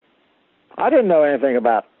I didn't know anything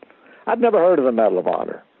about. I'd never heard of the Medal of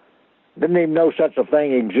Honor. Didn't even know such a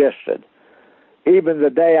thing existed. Even the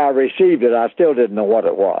day I received it, I still didn't know what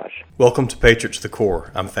it was. Welcome to Patriots to the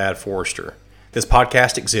Core. I'm Thad Forrester. This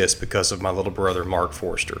podcast exists because of my little brother, Mark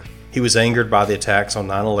Forrester. He was angered by the attacks on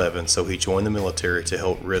 9/11, so he joined the military to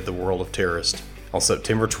help rid the world of terrorists. On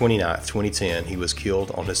September 29, 2010, he was killed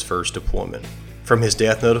on his first deployment. From his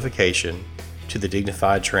death notification to the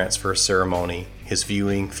dignified transfer ceremony, his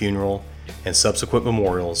viewing, funeral, and subsequent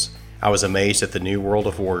memorials, I was amazed at the new world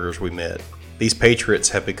of warriors we met. These patriots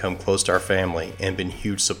have become close to our family and been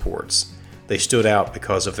huge supports. They stood out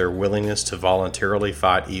because of their willingness to voluntarily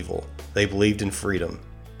fight evil. They believed in freedom.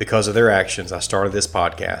 Because of their actions, I started this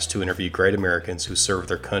podcast to interview great Americans who serve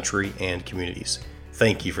their country and communities.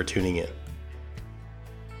 Thank you for tuning in.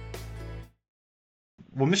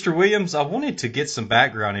 Well, Mr. Williams, I wanted to get some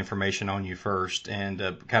background information on you first and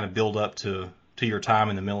kind of build up to your time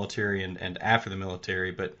in the military and after the military.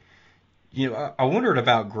 But, you know, I wondered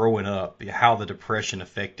about growing up, how the Depression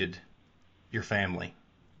affected your family.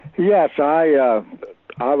 Yes, I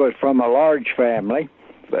was from a large family.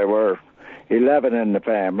 There were 11 in the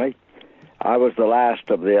family. I was the last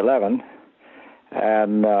of the 11,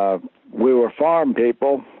 and we were farm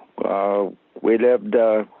people. We lived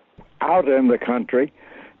out in the country.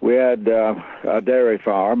 We had a dairy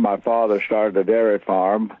farm. My father started a dairy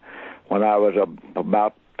farm when I was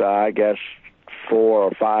about, I guess, 4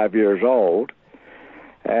 or 5 years old,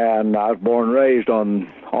 and I was born and raised on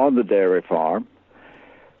the dairy farm.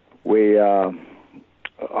 We our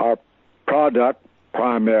product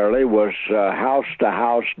primarily was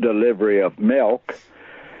house-to-house delivery of milk.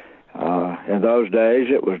 In those days,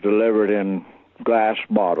 it was delivered in glass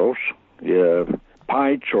bottles,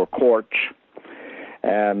 pints or quarts,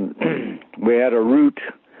 and we had a route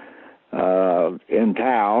in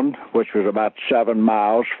town, which was about 7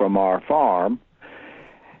 miles from our farm,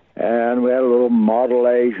 and we had a little Model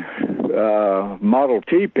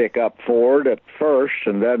T pickup Ford at first,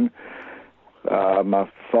 and then my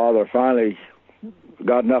father finally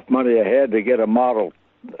got enough money ahead to get a Model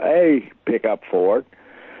A pickup Ford,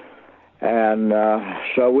 and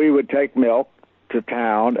so we would take milk to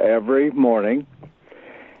town every morning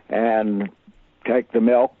and take the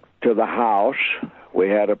milk to the house. We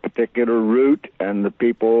had a particular route, and the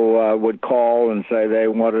people would call and say they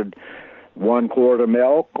wanted 1 quart of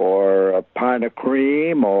milk or a pint of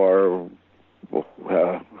cream or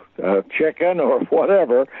chicken or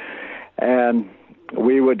whatever, and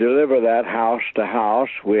we would deliver that house to house.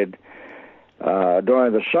 We'd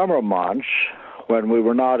during the summer months when we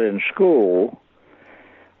were not in school,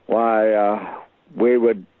 there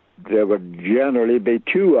would generally be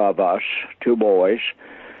 2 of us, 2 boys.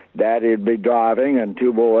 Daddy'd be driving and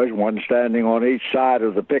 2 boys, one standing on each side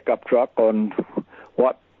of the pickup truck on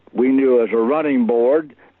what we knew as a running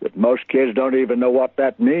board, that most kids don't even know what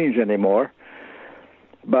that means anymore.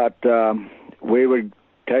 But we would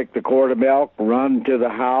take the quart of milk, run to the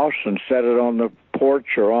house, and set it on the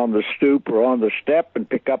porch or on the stoop or on the step and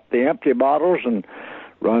pick up the empty bottles and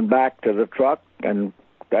run back to the truck, and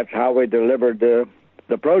that's how we delivered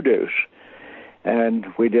the produce. And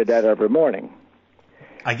we did that every morning.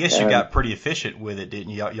 I guess you got pretty efficient with it,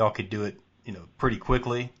 didn't you? Y'all could do it, pretty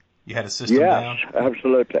quickly. You had a system down? Yes,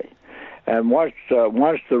 absolutely. And once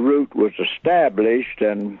the route was established,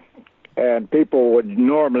 and people would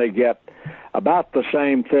normally get about the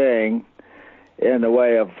same thing in the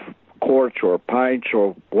way of quarts or pints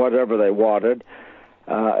or whatever they wanted,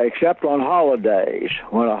 except on holidays.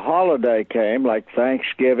 When a holiday came, like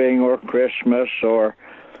Thanksgiving or Christmas or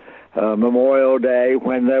Memorial Day,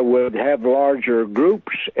 when they would have larger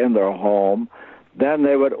groups in their home, then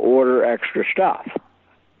they would order extra stuff,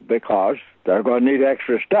 because they're going to need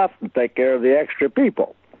extra stuff to take care of the extra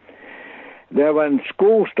people. Then when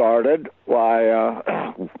school started,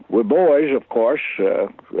 we boys, of course,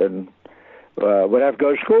 would have to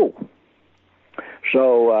go to school.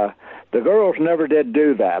 So the girls never did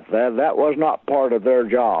do that. That was not part of their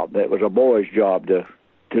job. It was a boy's job to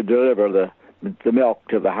deliver the milk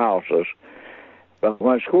to the houses. But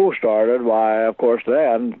when school started, of course,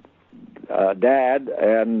 then Dad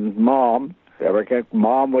and Mom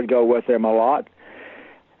would go with him a lot.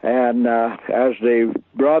 And as the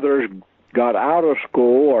brothers got out of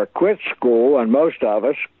school or quit school, and most of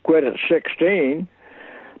us quit at 16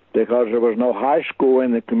 because there was no high school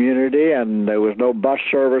in the community and there was no bus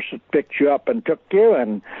service that picked you up and took you,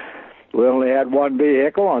 and we only had one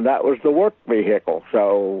vehicle, and that was the work vehicle.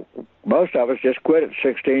 So most of us just quit at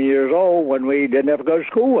 16 years old when we didn't have to go to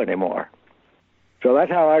school anymore. So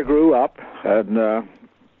that's how I grew up, and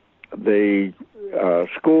the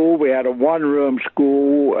school. We had a one-room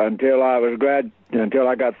school until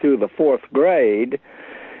I got through the fourth grade,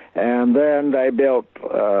 and then they built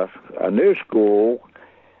a new school,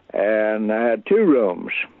 and I had two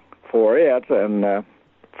rooms for it, and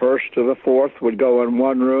first to the fourth would go in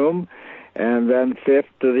one room, and then fifth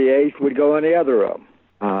to the eighth would go in the other room.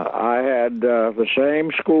 I had the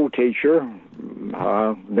same school teacher.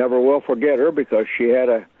 Never will forget her because she had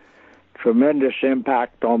a tremendous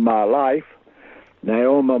impact on my life.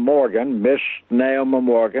 Naoma Morgan, Miss Naoma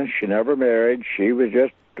Morgan. She never married. She was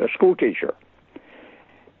just a school teacher.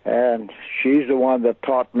 And she's the one that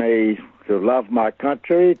taught me to love my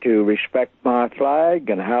country, to respect my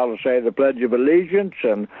flag, and how to say the Pledge of Allegiance,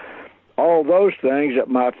 and all those things that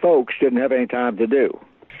my folks didn't have any time to do.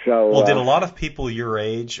 So, well, did a lot of people your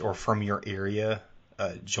age or from your area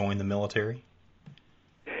join the military?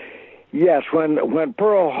 Yes, when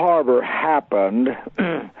Pearl Harbor happened,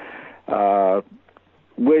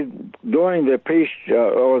 during the peace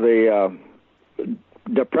or the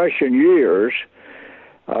Depression years,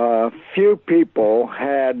 few people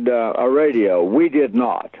had a radio. We did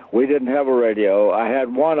not. We didn't have a radio. I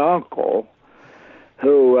had one uncle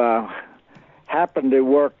who happened to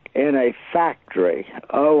work in a factory,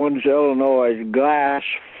 Owens, Illinois glass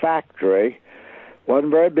factory.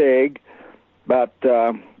 Wasn't very big, but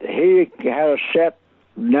he had a set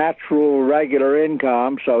natural regular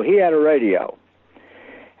income, so he had a radio.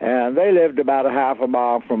 And they lived about a half a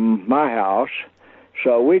mile from my house,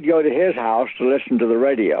 so we'd go to his house to listen to the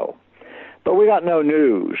radio. But we got no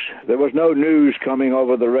news. There was no news coming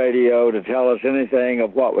over the radio to tell us anything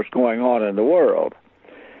of what was going on in the world.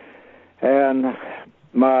 And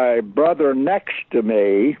my brother next to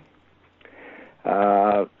me, he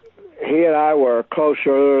and I were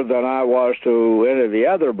closer than I was to any of the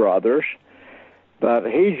other brothers, but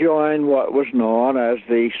he joined what was known as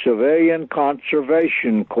the Civilian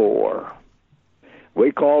Conservation Corps.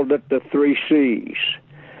 We called it the 3 C's.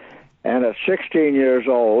 And at 16 years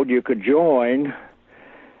old, you could join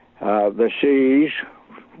the C's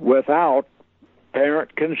without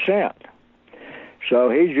parent consent.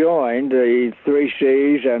 So he joined the 3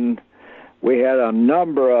 C's, and we had a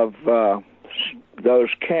number of those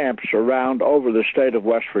camps around over the state of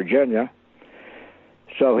West Virginia.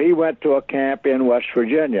 So he went to a camp in West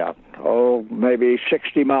Virginia, maybe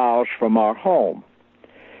 60 miles from our home.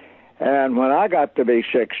 And when I got to be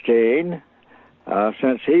 16,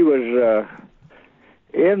 since he was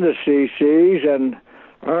in the CCs and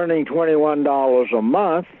earning $21 a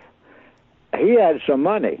month, he had some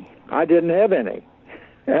money. I didn't have any.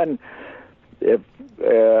 And if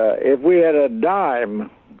we had a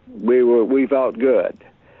dime, we felt good.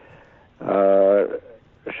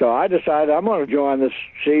 So I decided I'm going to join the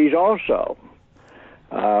C's also.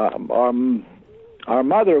 Our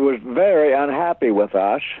mother was very unhappy with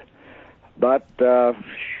us, but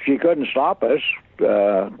she couldn't stop us.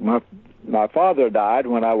 My father died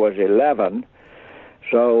when I was 11,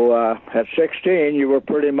 so at 16 you were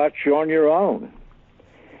pretty much on your own.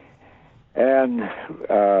 And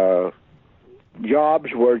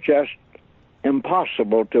jobs were just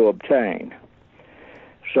impossible to obtain.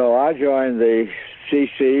 So I joined the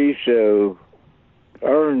CCs to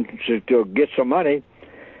get some money,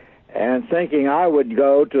 and thinking I would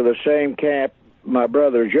go to the same camp my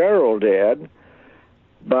brother Gerald did,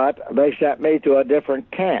 but they sent me to a different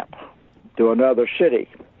camp, to another city.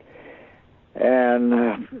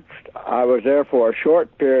 And I was there for a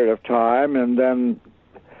short period of time, and then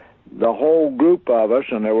the whole group of us,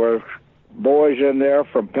 and there were boys in there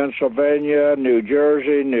from Pennsylvania, New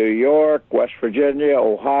Jersey, New York, West Virginia,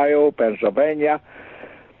 Ohio, Pennsylvania.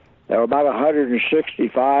 There were about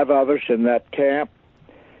 165 of us in that camp.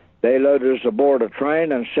 They loaded us aboard a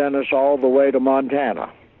train and sent us all the way to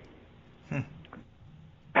Montana.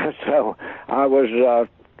 So I was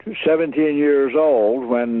 17 years old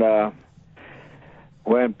when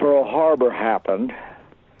Pearl Harbor happened,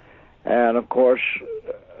 and of course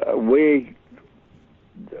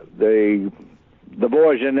the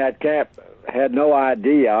boys in that camp had no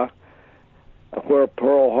idea where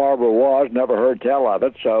Pearl Harbor was, never heard tell of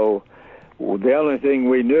it, so the only thing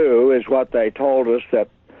we knew is what they told us, that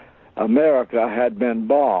America had been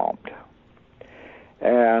bombed.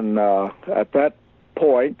 And at that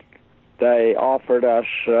point, they offered us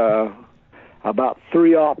about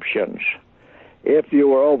 3 options. If you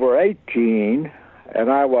were over 18, and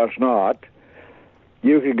I was not,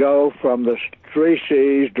 you could go from the 3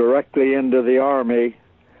 C's directly into the Army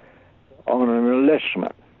on an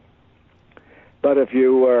enlistment. But if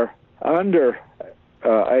you were under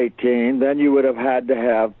 18, then you would have had to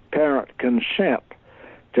have parent consent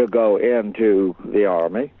to go into the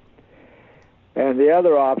Army. And the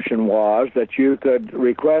other option was that you could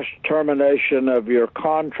request termination of your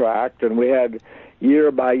contract, and we had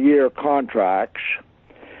year-by-year contracts.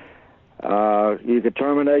 You could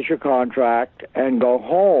terminate your contract and go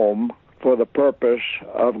home for the purpose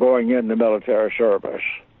of going in the military service.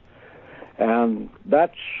 And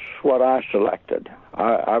that's what I selected.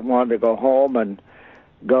 I wanted to go home and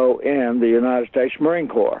go in the United States Marine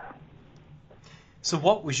Corps. So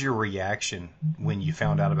what was your reaction when you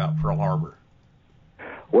found out about Pearl Harbor?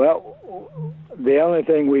 Well, the only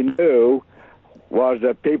thing we knew was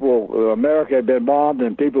that America had been bombed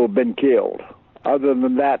and people had been killed. Other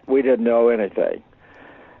than that, we didn't know anything.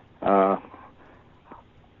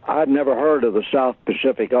 I'd never heard of the South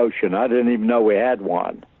Pacific Ocean. I didn't even know we had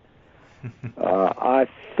one. I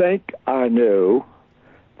think I knew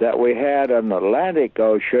that we had an Atlantic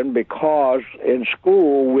Ocean because in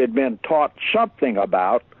school we'd been taught something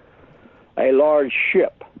about a large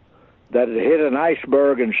ship that had hit an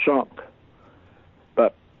iceberg and sunk.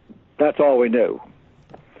 But that's all we knew.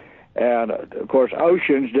 And, of course,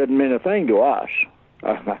 oceans didn't mean a thing to us.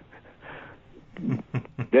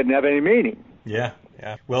 Didn't have any meaning. Yeah.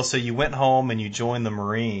 Well, so you went home and you joined the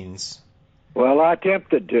Marines. Well, I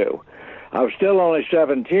attempted to. I was still only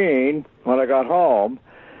 17 when I got home,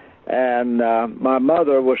 and my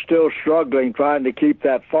mother was still struggling trying to keep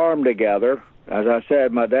that farm together. As I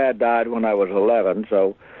said, my dad died when I was 11,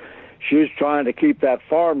 so she's trying to keep that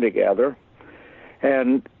farm together.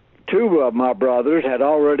 And two of my brothers had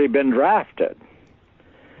already been drafted.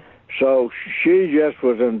 So she just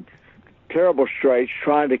was in terrible straits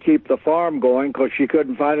trying to keep the farm going because she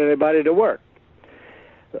couldn't find anybody to work.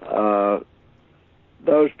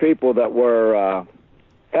 Those people that were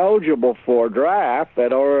eligible for draft,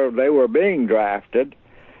 or they were being drafted,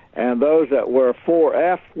 and those that were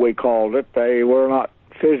 4F, we called it, they were not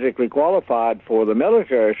physically qualified for the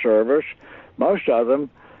military service. Most of them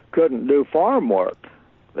couldn't do farm work.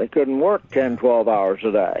 They couldn't work 10, 12 hours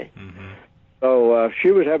a day. Mm-hmm. So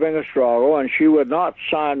she was having a struggle, and she would not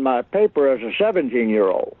sign my paper as a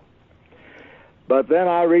 17-year-old. But then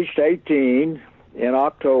I reached 18 in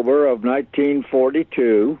October of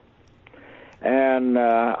 1942, and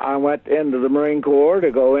I went into the Marine Corps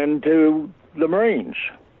to go into the Marines.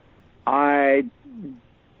 I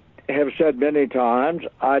have said many times,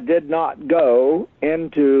 I did not go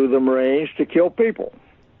into the Marines to kill people.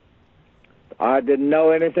 I didn't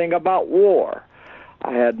know anything about war.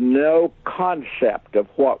 I had no concept of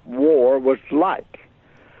what war was like,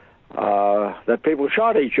 that people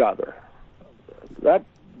shot each other. That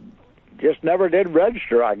just never did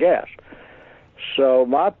register, I guess. So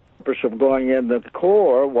my purpose of going in the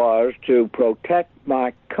Corps was to protect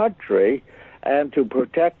my country and to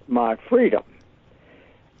protect my freedom.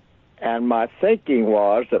 And my thinking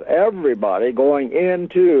was that everybody going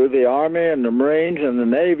into the Army and the Marines and the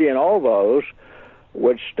Navy and all those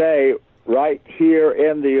would stay right here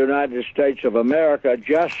in the United States of America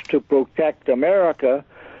just to protect America,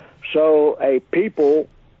 so a people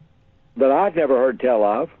that I'd never heard tell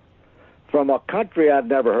of, from a country I'd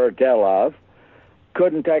never heard tell of,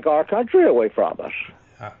 couldn't take our country away from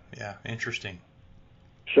us. Yeah, interesting.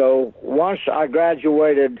 So once I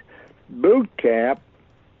graduated boot camp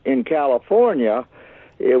in California,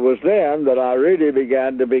 it was then that I really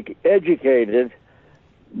began to be educated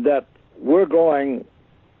that we're going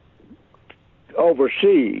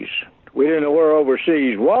overseas. We didn't know where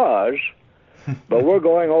overseas was, but we're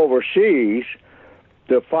going overseas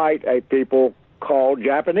to fight a people called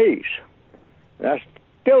Japanese. And I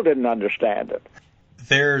still didn't understand it.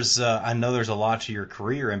 I know there's a lot to your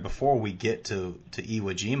career, and before we get to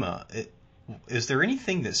Iwo Jima, is there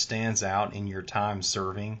anything that stands out in your time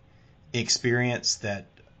serving experience that,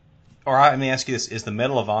 or let me ask you this, is the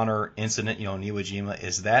Medal of Honor incident, in Iwo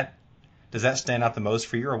Jima, does that stand out the most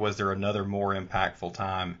for you, or was there another more impactful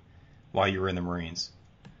time while you were in the Marines?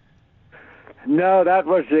 No, that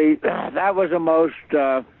was the most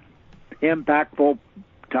impactful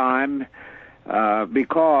time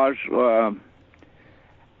because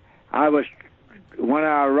when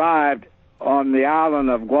I arrived on the island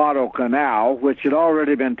of Guadalcanal, which had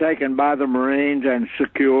already been taken by the Marines and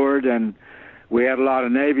secured, and we had a lot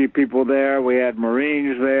of Navy people there, we had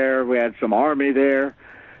Marines there, we had some Army there,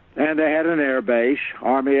 and they had an air base,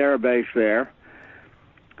 Army air base there.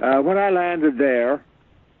 When I landed there,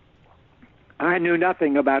 I knew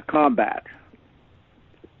nothing about combat,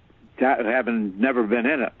 having never been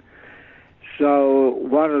in it. So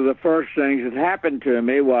one of the first things that happened to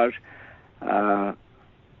me was,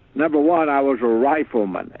 number one, I was a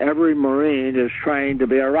rifleman. Every Marine is trained to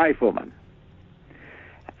be a rifleman,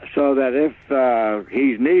 so that if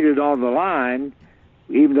he's needed on the line,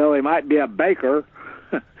 even though he might be a baker,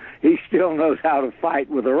 he still knows how to fight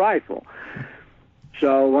with a rifle.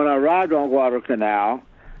 So when I arrived on Guadalcanal,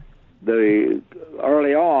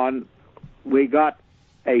 early on, we got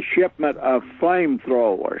a shipment of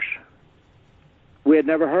flamethrowers. We had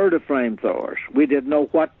never heard of flamethrowers. We didn't know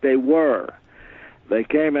what they were. They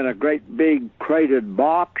came in a great big crated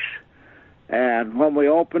box, and when we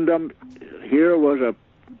opened them, here was a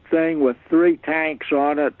thing with 3 tanks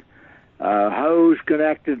on it, a hose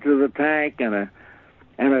connected to the tank,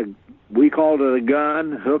 and we called it a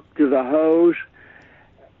gun hooked to the hose.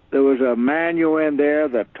 There was a manual in there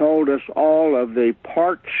that told us all of the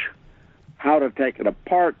parts, how to take it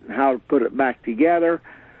apart and how to put it back together,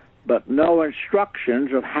 but no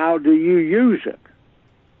instructions of how do you use it.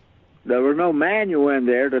 There was no manual in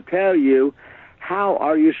there to tell you how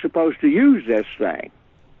are you supposed to use this thing.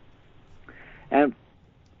 And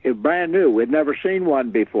it's brand new. We'd never seen one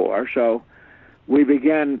before, so we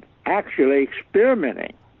began actually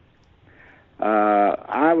experimenting.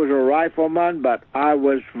 I was a rifleman, but I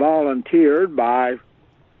was volunteered by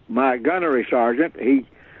my gunnery sergeant. He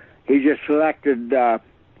just selected 7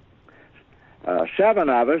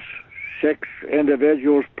 of us, 6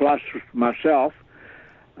 individuals plus myself.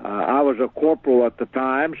 I was a corporal at the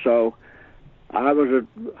time, so I was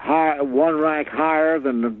one rank higher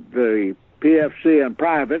than the PFC and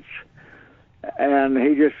privates, and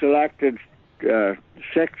he just selected 7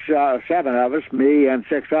 of us, me and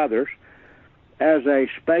 6 others, as a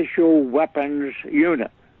special weapons unit.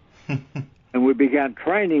 And we began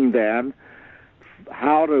training them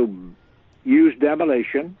how to use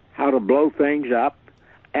demolition, how to blow things up,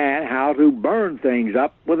 and how to burn things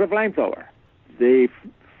up with a flamethrower. The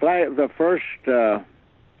first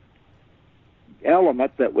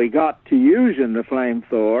element that we got to use in the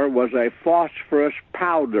flamethrower was a phosphorus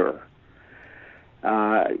powder.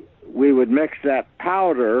 We would mix that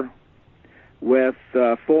powder with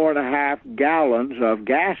 4.5 gallons of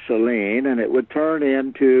gasoline, and it would turn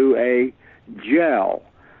into a gel,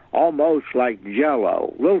 almost like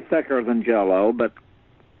Jell-O, a little thicker than Jell-O, but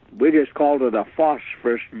we just called it a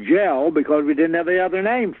phosphorus gel because we didn't have the other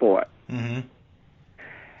name for it. Mm-hmm.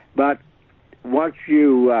 But once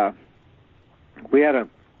we had a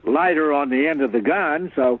lighter on the end of the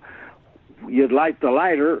gun, so you'd light the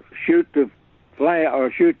lighter, shoot the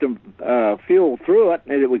fuel through it,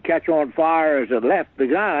 and it would catch on fire as it left the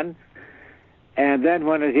gun, and then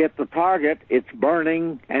when it hit the target, it's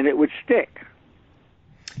burning and it would stick.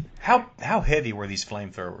 How heavy were these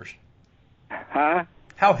flamethrowers? Huh?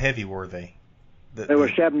 How heavy were they? They were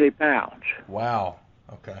 70 pounds. Wow.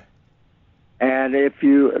 Okay. And they're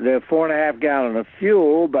 4.5 gallons of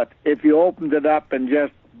fuel, but if you opened it up and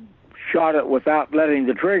just shot it without letting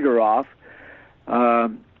the trigger off,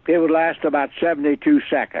 it would last about 72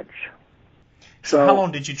 seconds. So how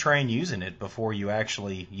long did you train using it before you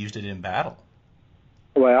actually used it in battle?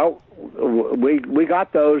 Well, we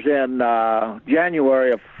got those in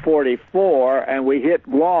January of '44, and we hit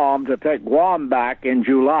Guam to take Guam back in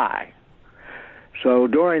July. So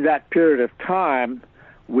during that period of time,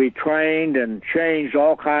 we trained and changed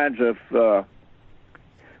all kinds of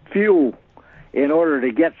fuel in order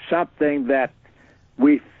to get something that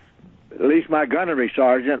at least my gunnery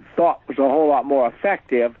sergeant, thought was a whole lot more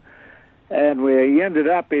effective. And we ended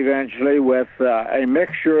up eventually with a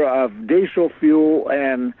mixture of diesel fuel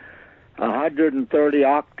and 130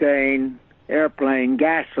 octane airplane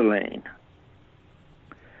gasoline.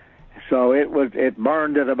 So it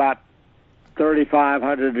burned at about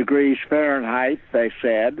 3,500 degrees Fahrenheit, they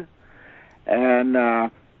said,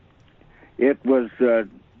 and it was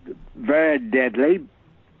very deadly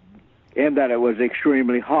in that it was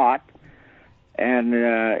extremely hot, and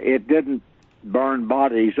it didn't burn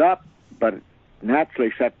bodies up, but it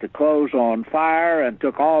naturally set the clothes on fire and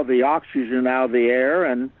took all the oxygen out of the air,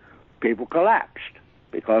 and people collapsed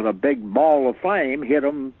because a big ball of flame hit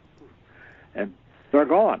them, and they're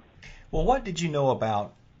gone. Well, what did you know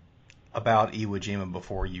about Iwo Jima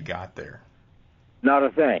before you got there? Not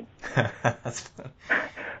a thing.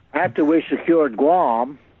 After we secured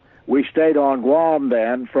Guam, we stayed on Guam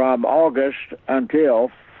then from August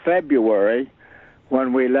until February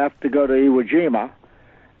when we left to go to Iwo Jima.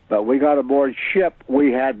 But we got aboard ship,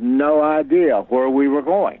 we had no idea where we were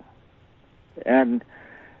going. And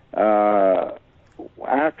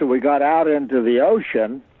after we got out into the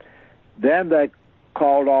ocean, then they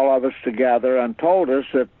called all of us together and told us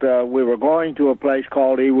that we were going to a place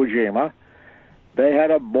called Iwo Jima. They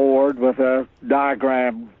had a board with a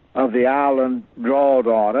diagram of the island drawn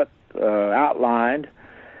on it, outlined,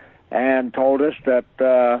 and told us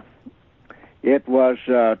that It was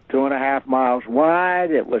 2.5 miles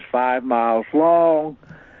wide. It was 5 miles long.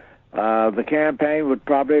 The campaign would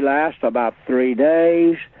probably last about 3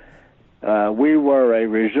 days. We were a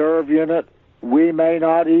reserve unit. We may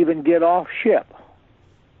not even get off ship.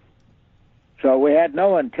 So we had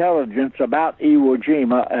no intelligence about Iwo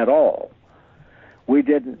Jima at all. We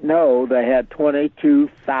didn't know they had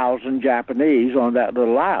 22,000 Japanese on that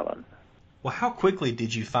little island. Well, how quickly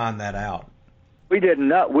did you find that out? We didn't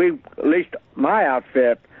know. At least my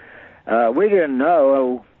outfit, we didn't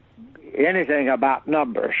know anything about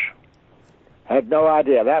numbers. Had no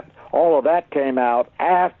idea. All of that came out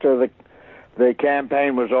after the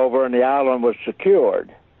campaign was over and the island was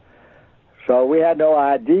secured. So we had no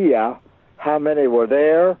idea how many were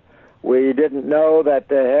there. We didn't know that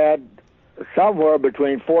they had somewhere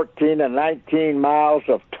between 14 and 19 miles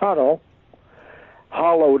of tunnel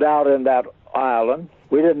hollowed out in that island.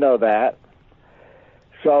 We didn't know that.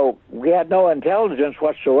 So we had no intelligence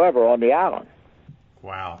whatsoever on the island.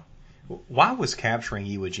 Wow. Why was capturing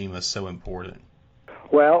Iwo Jima so important?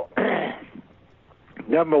 Well,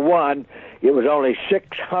 number one, it was only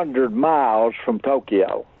 600 miles from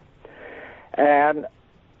Tokyo. And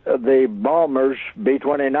the bombers,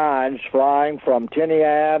 B-29s, flying from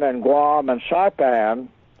Tinian and Guam and Saipan,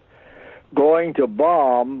 going to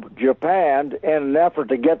bomb Japan in an effort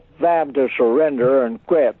to get them to surrender and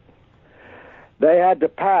quit. They had to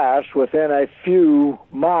pass within a few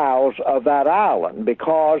miles of that island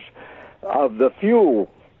because of the fuel.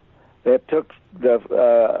 It took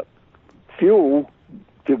the fuel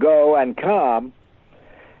to go and come,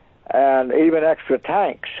 and even extra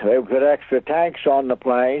tanks. They would put extra tanks on the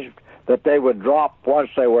planes that they would drop once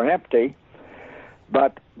they were empty.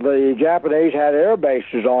 But the Japanese had air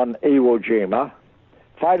bases on Iwo Jima,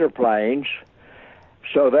 fighter planes,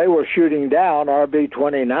 so they were shooting down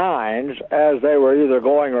RB-29s as they were either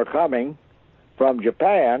going or coming from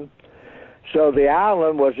Japan. So the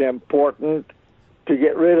island was important to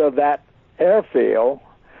get rid of that airfield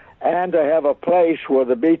and to have a place where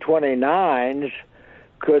the B-29s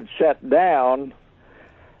could set down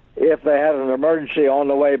if they had an emergency on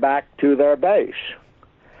the way back to their base.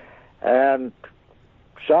 And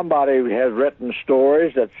somebody has written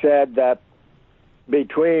stories that said that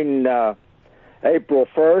between April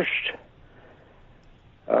 1st,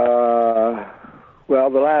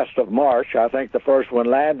 the last of March, I think the first one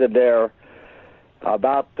landed there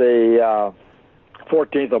about the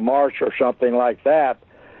 14th of March or something like that,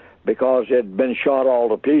 because it had been shot all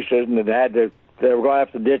to pieces and they were going to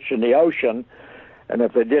have to ditch in the ocean. And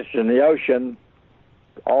if they ditched in the ocean,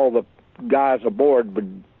 all the guys aboard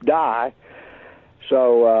would die.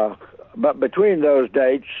 So, but between those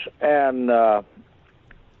dates and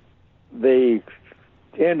the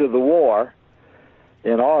end of the war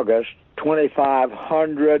in August,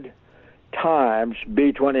 2,500 times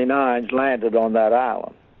B-29s landed on that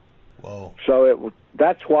island. Whoa. So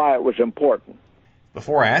that's why it was important.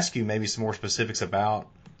 Before I ask you maybe some more specifics about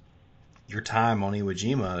your time on Iwo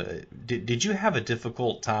Jima, did you have a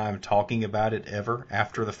difficult time talking about it ever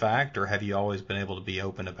after the fact, or have you always been able to be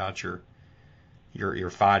open about your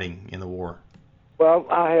fighting in the war? Well,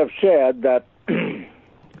 I have said that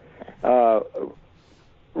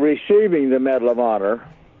receiving the Medal of Honor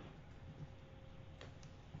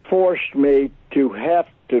forced me to have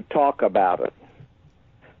to talk about it.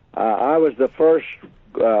 I was the first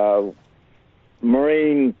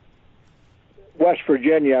Marine West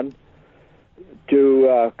Virginian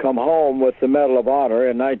to come home with the Medal of Honor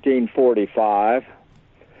in 1945.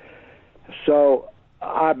 So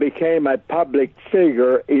I became a public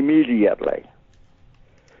figure immediately.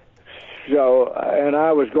 So, and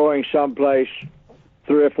I was going someplace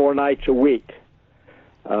 3 or 4 nights a week.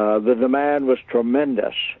 The demand was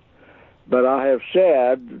tremendous. But I have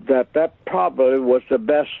said that probably was the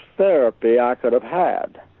best therapy I could have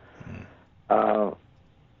had. World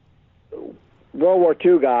War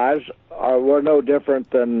II guys were no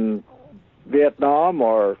different than Vietnam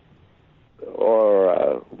or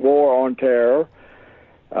War on Terror.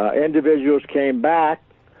 Individuals came back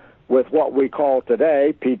with what we call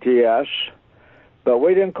today PTS, but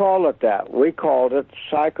we didn't call it that. We called it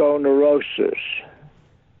psychoneurosis.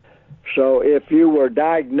 So if you were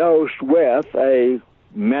diagnosed with a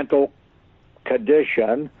mental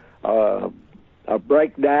condition, a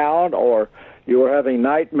breakdown, or you were having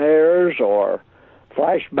nightmares or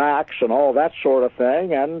flashbacks and all that sort of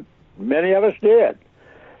thing, and many of us did,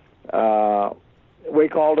 we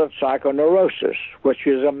called it psychoneurosis, which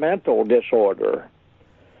is a mental disorder.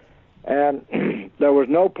 And there was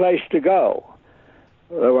no place to go.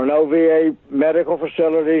 There were no VA medical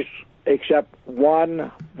facilities except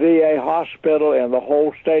one VA hospital in the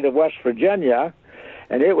whole state of West Virginia,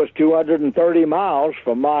 and it was 230 miles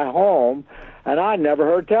from my home, and I never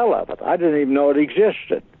heard tell of it. I didn't even know it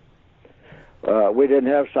existed. We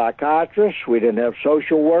didn't have psychiatrists. We didn't have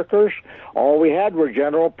social workers. All we had were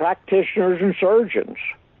general practitioners and surgeons.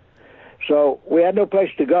 So we had no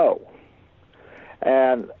place to go.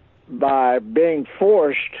 And by being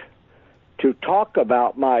forced to talk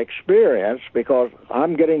about my experience, because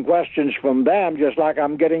I'm getting questions from them just like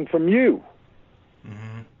I'm getting from you.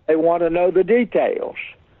 Mm-hmm. They want to know the details.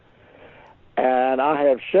 And I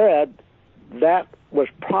have said that was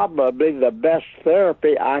probably the best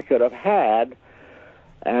therapy I could have had.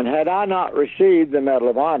 And had I not received the Medal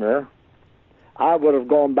of Honor, I would have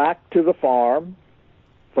gone back to the farm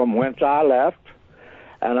from whence I left,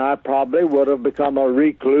 and I probably would have become a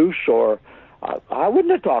recluse, or I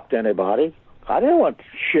wouldn't have talked to anybody. I didn't want to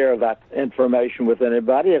share that information with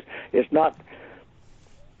anybody. It's not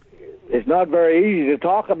very easy to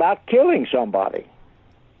talk about killing somebody.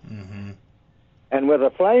 Mm-hmm. And with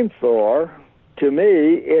a flamethrower, to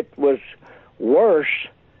me, it was worse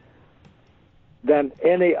than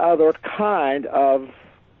any other kind of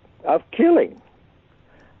killing.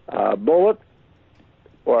 A bullet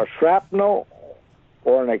or a shrapnel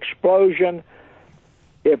or an explosion,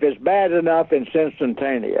 if it's bad enough, it's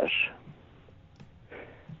instantaneous.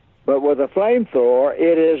 But with a flamethrower,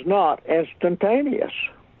 it is not instantaneous.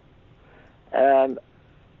 And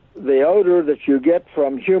the odor that you get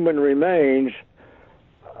from human remains,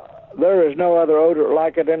 there is no other odor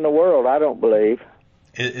like it in the world, I don't believe.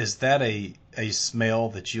 Is that a smell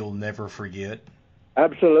that you'll never forget?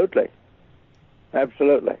 Absolutely.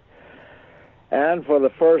 Absolutely. And for the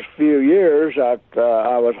first few years that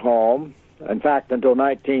I was home, in fact, until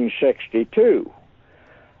 1962,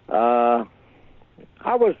 I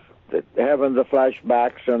was having the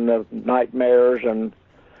flashbacks and the nightmares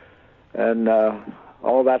and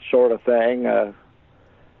all that sort of thing. I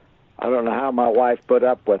don't know how my wife put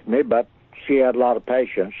up with me, but she had a lot of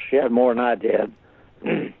patience. She had more than I did.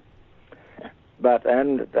 Then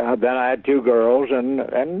I had two girls,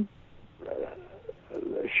 and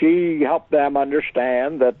she helped them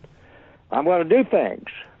understand that I'm going to do things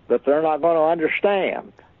that they're not going to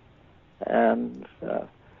understand. And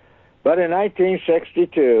but in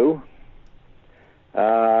 1962,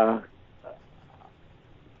 I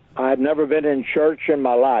had never been in church in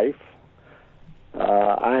my life.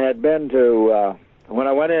 I had been to, when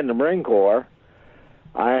I went in the Marine Corps,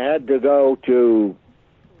 I had to go to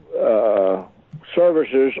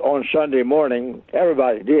services on Sunday morning.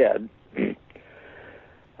 Everybody did.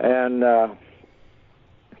 And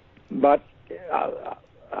but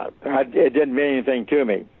it didn't mean anything to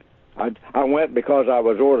me. I went because I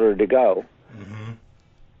was ordered to go. Mm-hmm.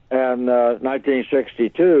 And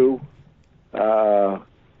 1962, I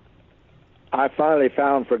finally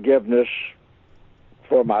found forgiveness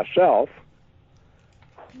for myself.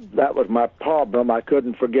 That was my problem. I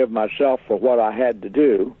couldn't forgive myself for what I had to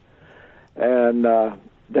do. And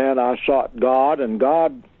then I sought God, and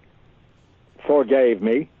God forgave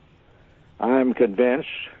me. I'm convinced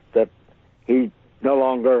that he no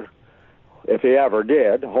longer, if he ever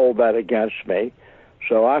did, hold that against me.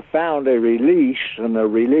 So I found a release and a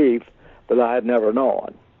relief that I had never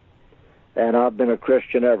known. And I've been a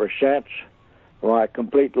Christian ever since. My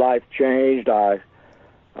complete life changed. I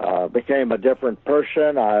became a different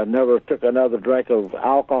person. I never took another drink of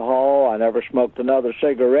alcohol. I never smoked another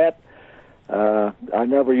cigarette. I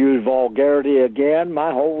never used vulgarity again.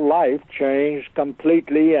 My whole life changed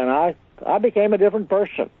completely, and I became a different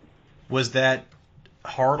person. Was that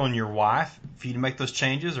hard on your wife for you to make those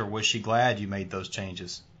changes, or was she glad you made those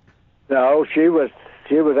changes? No, she was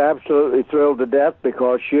absolutely thrilled to death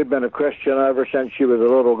because she had been a Christian ever since she was a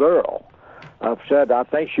little girl. I've said I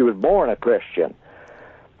think she was born a Christian,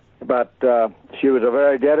 but she was a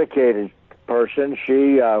very dedicated person.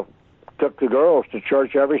 She took the girls to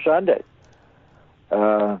church every Sunday.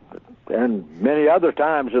 And many other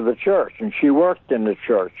times of the church, and she worked in the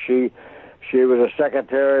church. She was a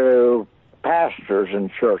secretary to pastors in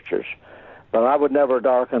churches, but I would never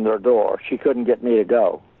darken their door. She couldn't get me to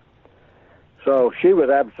go. So she was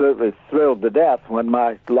absolutely thrilled to death when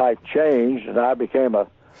my life changed and I became a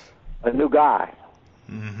new guy.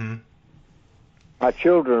 Mm-hmm. My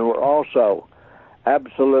children were also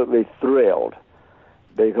absolutely thrilled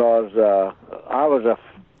because I was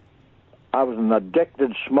an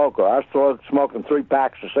addicted smoker. I was smoking 3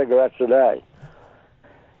 packs of cigarettes a day.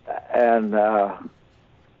 And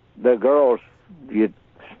the girls, you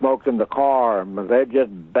smoked in the car, and they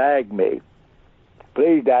just begged me,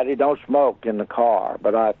 please, Daddy, don't smoke in the car.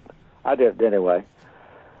 But I did it anyway.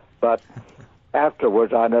 But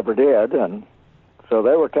afterwards I never did, and so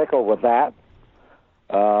they were tickled with that.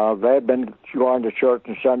 They had been going to church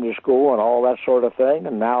and Sunday school and all that sort of thing,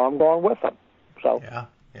 and now I'm going with them. So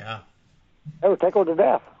yeah. they were tickled to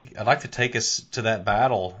death. I'd like to take us to that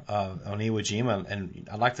battle on Iwo Jima, and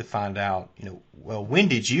I'd like to find out, well, when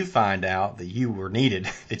did you find out that you were needed,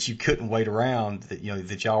 that you couldn't wait around, that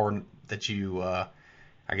that y'all were, that you, I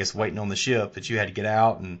guess, waiting on the ship, that you had to get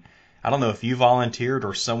out, and I don't know if you volunteered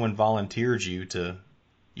or someone volunteered you to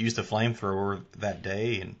use the flamethrower that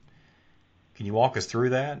day, and can you walk us through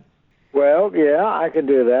that? Well, yeah, I can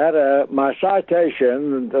do that. My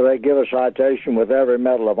citation, they give a citation with every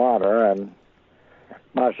Medal of Honor, and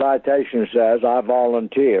my citation says I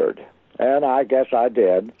volunteered, and I guess I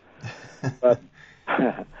did. But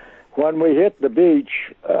when we hit the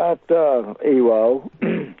beach at Iwo,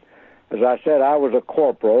 as I said, I was a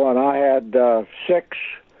corporal, and I had 6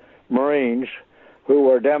 Marines who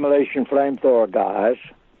were demolition flamethrower guys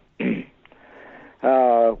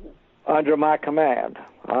under my command.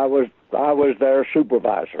 I was their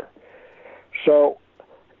supervisor. So,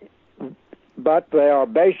 but they are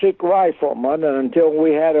basic riflemen, and until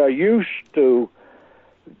we had a use to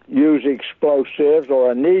use explosives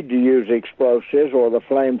or a need to use explosives or the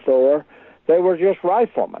flamethrower, they were just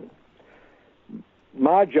riflemen.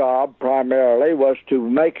 My job primarily was to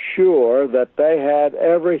make sure that they had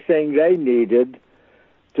everything they needed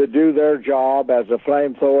to do their job as a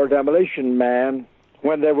flamethrower demolition man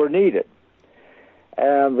when they were needed.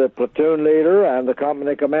 And the platoon leader and the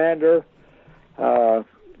company commander,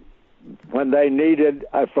 when they needed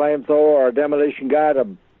a flamethrower or a demolition guy to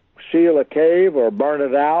seal a cave or burn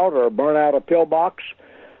it out or burn out a pillbox,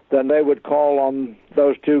 then they would call on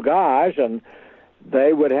those 2 guys, and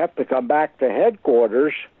they would have to come back to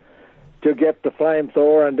headquarters to get the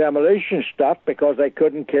flamethrower and demolition stuff because they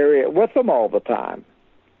couldn't carry it with them all the time.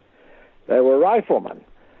 They were riflemen.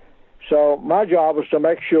 So my job was to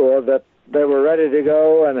make sure that they were ready to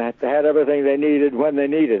go and had everything they needed when they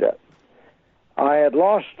needed it. I had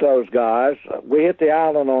lost those guys. We hit the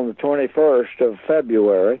island on the 21st of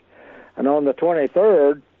February, and on the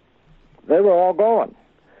 23rd, they were all gone.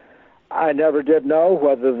 I never did know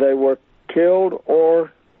whether they were killed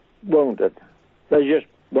or wounded. They just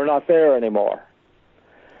were not there anymore.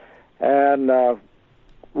 And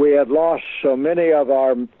we had lost so many of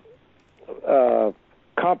our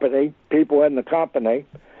company, people in the company.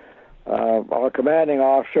 Our commanding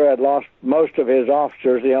officer had lost most of his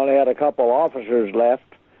officers. He only had a couple officers left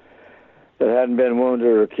that hadn't been wounded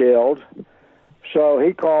or killed. So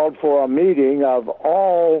he called for a meeting of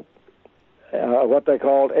all what they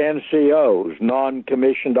called NCOs,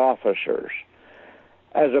 non-commissioned officers.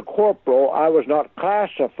 As a corporal, I was not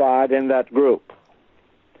classified in that group.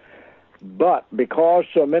 But because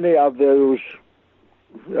so many of those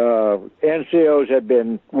NCOs had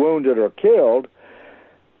been wounded or killed,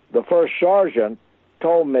 the first sergeant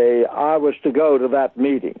told me I was to go to that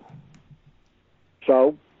meeting.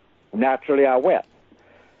 So, naturally, I went.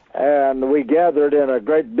 And we gathered in a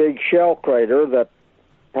great big shell crater that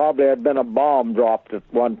probably had been a bomb dropped at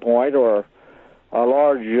one point or a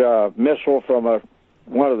large missile from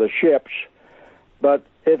one of the ships. But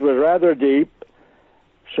it was rather deep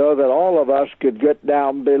so that all of us could get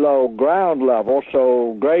down below ground level,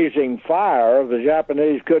 so grazing fire, the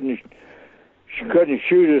Japanese couldn't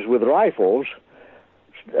shoot us with rifles.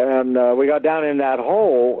 And we got down in that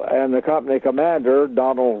hole, and the company commander,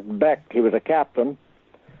 Donald Beck, he was a captain,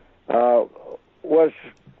 was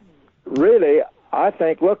really, I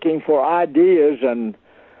think, looking for ideas and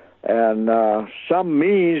some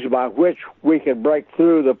means by which we could break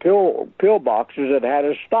through the pill boxes that had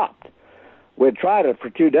us stopped. We'd tried it for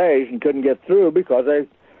 2 days and couldn't get through because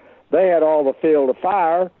they had all the field of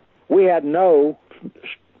fire. We had no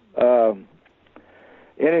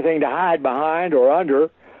anything to hide behind or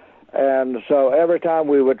under, and so every time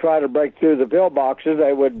we would try to break through the pillboxes,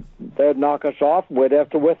 they'd knock us off, and we'd have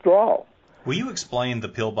to withdraw. Will you explain the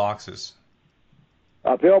pillboxes?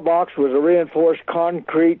 A pillbox was a reinforced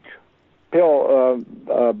concrete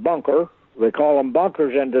bunker. They call them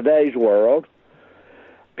bunkers in today's world.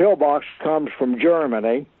 Pillbox comes from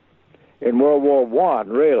Germany in World War I,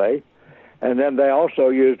 really, and then they also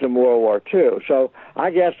used in World War II. So I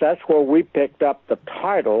guess that's where we picked up the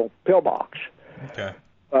title pillbox. Okay.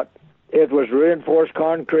 But it was reinforced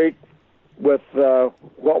concrete with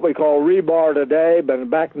what we call rebar today, but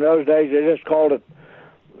back in those days they just called it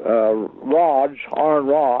rods, iron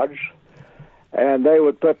rods, and they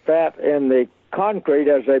would put that in the concrete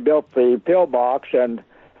as they built the pillbox, and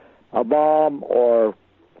a bomb or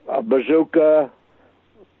a bazooka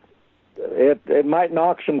it might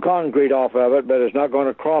knock some concrete off of it, but it's not going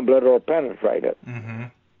to crumble it or penetrate it. Mm-hmm.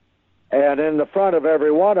 And in the front of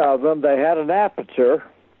every one of them, they had an aperture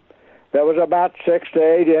that was about 6 to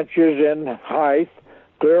 8 inches in height,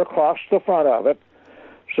 clear across the front of it,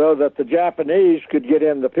 so that the Japanese could get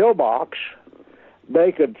in the pillbox.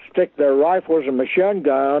 They could stick their rifles and machine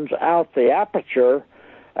guns out the aperture,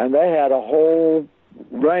 and they had a whole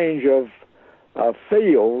range of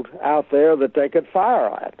field out there that they could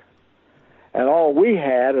fire at. And all we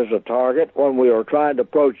had as a target when we were trying to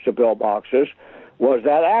approach the pillboxes was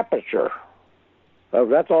that aperture. So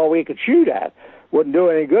that's all we could shoot at. Wouldn't do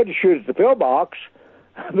any good to shoot at the pillbox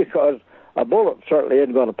because a bullet certainly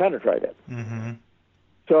isn't going to penetrate it. Mm-hmm.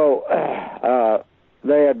 So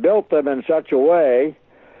they had built them in such a way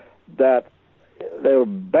that they were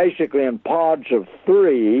basically in pods of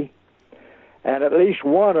 3, and at least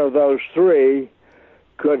one of those 3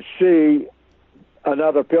 could see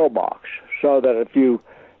another pillbox, so that if you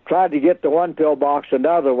tried to get to one pillbox,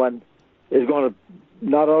 another one is going to,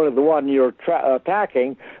 not only the one you're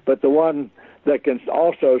attacking, but the one that can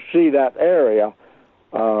also see that area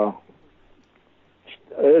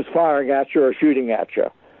is firing at you or shooting at you.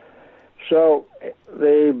 So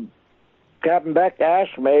the Captain Beck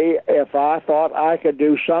asked me if I thought I could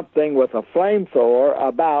do something with a flamethrower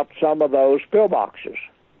about some of those pillboxes.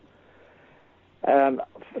 And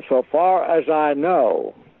so far as I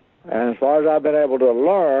know, and as far as I've been able to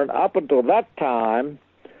learn, up until that time,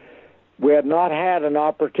 we had not had an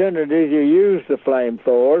opportunity to use the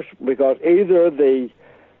flamethrowers because either the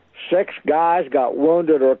 6 guys got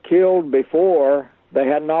wounded or killed before they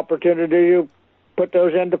had an opportunity to put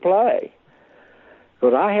those into play.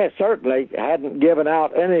 Because I had certainly hadn't given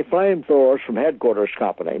out any flamethrowers from headquarters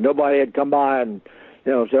company. Nobody had come by and,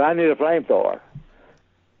 said, I need a flamethrower.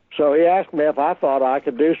 So he asked me if I thought I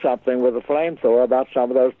could do something with a flamethrower about some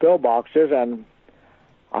of those pillboxes, and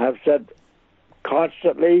I've said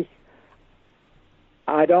constantly,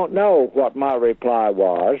 I don't know what my reply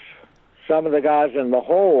was. Some of the guys in the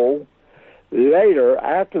hole later,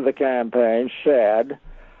 after the campaign, said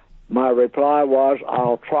my reply was,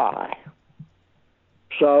 I'll try.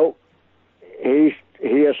 So he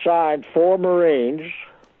assigned 4 Marines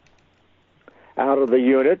out of the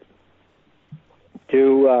unit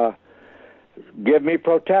to give me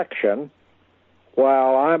protection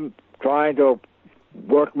while I'm trying to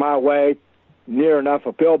work my way near enough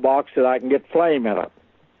a pillbox that I can get flame in it.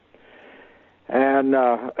 And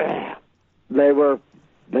they were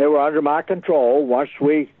under my control. Once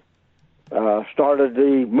we started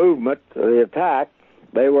the movement, the attack,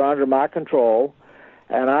 they were under my control.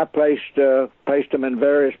 And I placed them in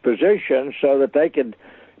various positions so that they could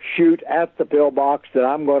shoot at the pillbox that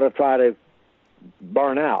I'm going to try to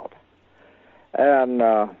burn out. And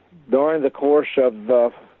during the course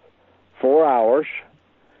of 4 hours,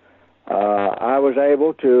 I was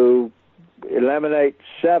able to eliminate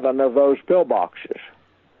 7 of those pillboxes.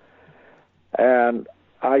 And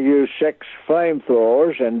I used 6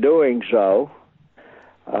 flamethrowers in doing so.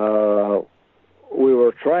 We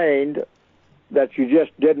were trained that you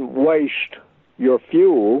just didn't waste your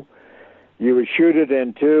fuel. You would shoot it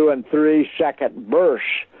in 2 and 3 second bursts,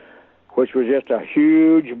 which was just a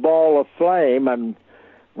huge ball of flame, and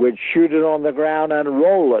we'd shoot it on the ground and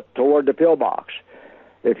roll it toward the pillbox.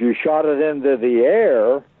 If you shot it into the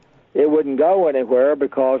air, it wouldn't go anywhere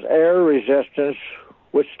because air resistance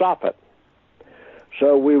would stop it.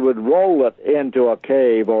 So we would roll it into a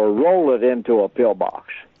cave or roll it into a pillbox.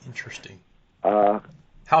 Interesting.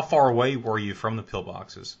 How far away were you from the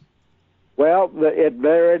pillboxes? Well, it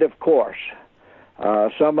varied, of course.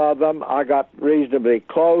 Some of them I got reasonably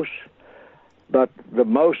close, but the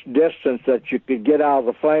most distance that you could get out of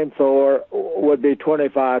the flamethrower would be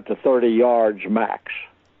 25 to 30 yards max.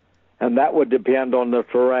 And that would depend on the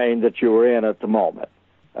terrain that you were in at the moment.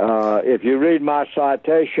 If you read my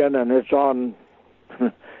citation, and it's on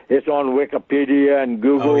Wikipedia and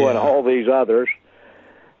Google and all these others,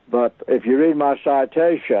 but if you read my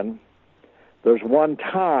citation, there's one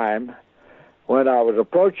time when I was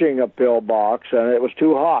approaching a pillbox and it was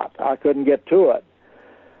too hot. I couldn't get to it.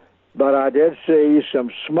 But I did see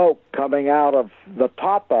some smoke coming out of the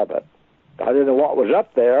top of it. I didn't know what was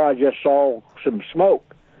up there. I just saw some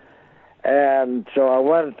smoke. And so I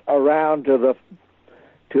went around to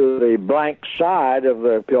the blank side of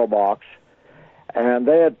the pillbox, and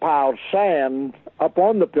they had piled sand up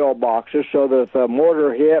on the pillboxes so that if a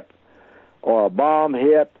mortar hit or a bomb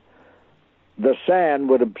hit, the sand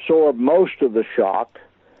would absorb most of the shock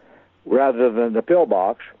rather than the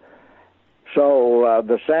pillbox. So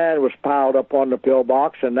the sand was piled up on the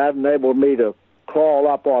pillbox, and that enabled me to crawl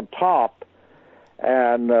up on top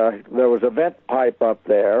and there was a vent pipe up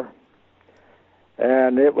there,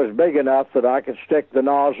 and it was big enough that I could stick the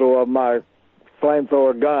nozzle of my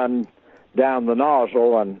flamethrower gun down the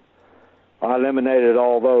nozzle, and I eliminated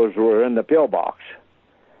all those who were in the pillbox.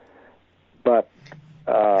 But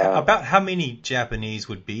about how many Japanese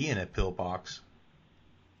would be in a pillbox?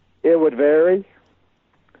 It would vary.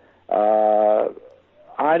 I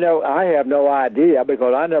have no idea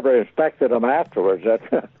because I never inspected them afterwards.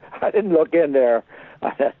 I didn't look in there.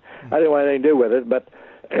 I didn't want anything to do with it. But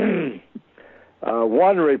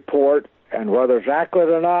one report, and whether it's accurate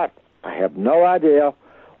or not, I have no idea.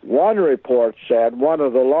 One report said one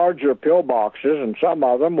of the larger pillboxes, and some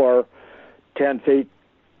of them were 10 feet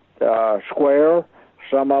square,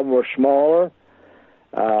 some of them were smaller.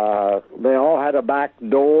 They all had a back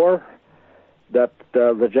door that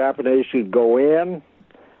the Japanese could go in.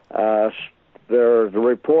 There's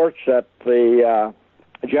reports that the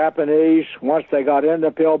Japanese, once they got in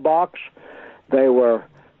the pillbox, they were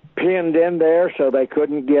pinned in there so they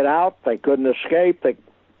couldn't get out, they couldn't escape, they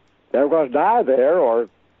were going to die there or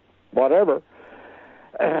whatever.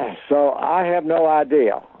 So I have no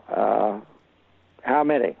idea how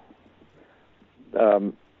many.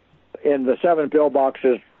 In the 7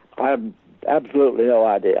 pillboxes, I have absolutely no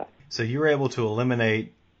idea. So you were able to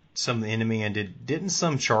eliminate some of the enemy, and didn't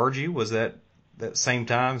some charge you? Was that same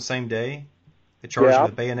time, same day? They charged you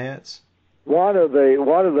with bayonets? One of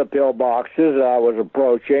the pillboxes I was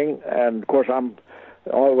approaching, and of course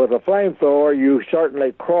with a flamethrower, you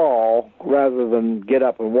certainly crawl rather than get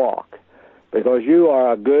up and walk, because you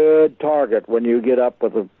are a good target when you get up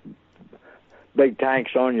with the big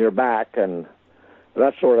tanks on your back and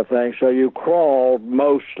that sort of thing. So you crawled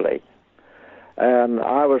mostly, and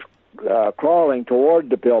I was crawling toward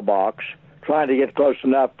the pillbox, trying to get close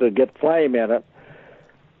enough to get flame in it.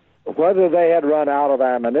 Whether they had run out of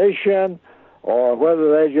ammunition or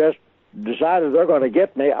whether they just decided they're going to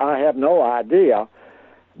get me, I have no idea.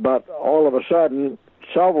 But all of a sudden,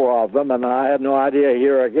 several of them, and I had no idea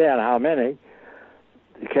here again how many,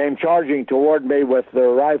 came charging toward me with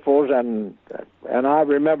their rifles, and I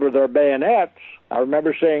remember their bayonets. I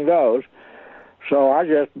remember seeing those. So I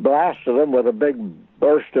just blasted them with a big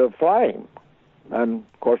burst of flame. And,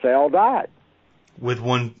 of course, they all died. With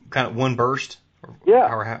one burst?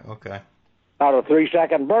 Yeah. Okay. About a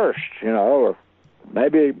 3-second burst, or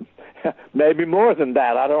maybe more than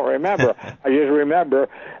that. I don't remember. I just remember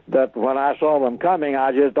that when I saw them coming,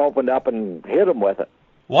 I just opened up and hit them with it.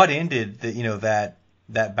 What ended that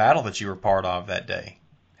battle that you were part of that day?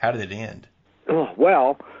 How did it end?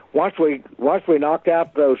 Well, once we knocked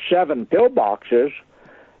out those 7 pillboxes,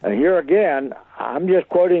 and here again, I'm just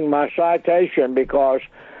quoting my citation because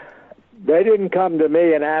they didn't come to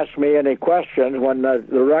me and ask me any questions when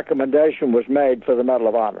the recommendation was made for the Medal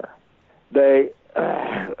of Honor. They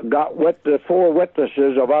got with the 4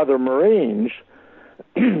 witnesses of other Marines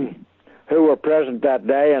who were present that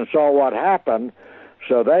day and saw what happened,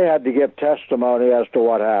 so they had to give testimony as to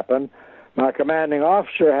what happened. My commanding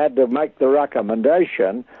officer had to make the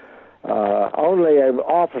recommendation. Only an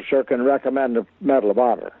officer can recommend the Medal of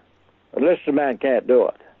Honor. A enlisted man can't do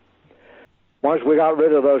it. Once we got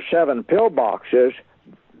rid of those 7 pillboxes,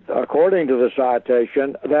 according to the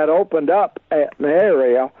citation, that opened up an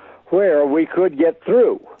area where we could get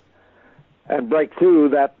through and break through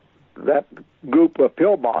that group of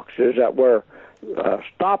pillboxes that were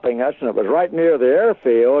stopping us, and it was right near the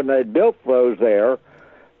airfield, and they built those there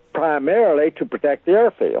primarily to protect the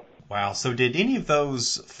airfield. Wow. So did any of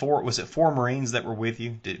those 4 Marines that were with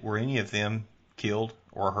you, were any of them killed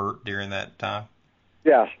or hurt during that time?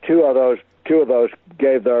 Yes, two of those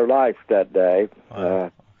gave their life that day,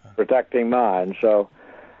 protecting mine. So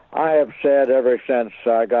I have said ever since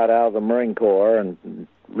I got out of the Marine Corps and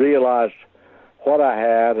realized what I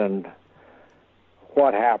had and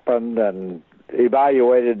what happened and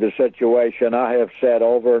evaluated the situation, I have said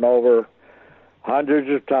over and over hundreds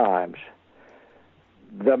of times,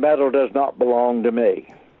 the medal does not belong to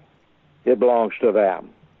me. It belongs to them.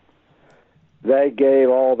 They gave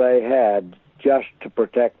all they had just to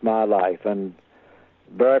protect my life, and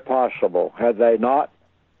very possible, had they not,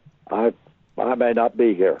 I may not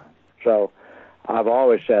be here. So I've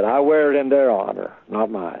always said, I wear it in their honor,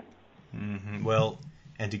 not mine. Mm-hmm. Well,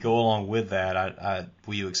 and to go along with that,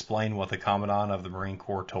 will you explain what the Commandant of the Marine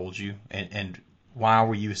Corps told you, and why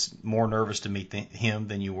were you more nervous to meet him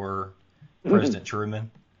than you were President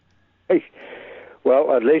Truman?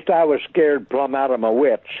 Well, at least I was scared plumb out of my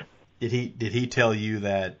wits. Did he tell you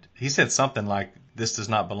that, he said something like, this does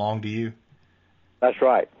not belong to you? That's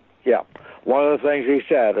right, yeah. One of the things he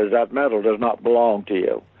said is that medal does not belong to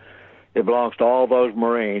you. It belongs to all those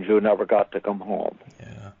Marines who never got to come home.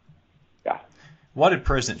 Yeah. Yeah. What did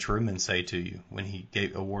President Truman say to you when he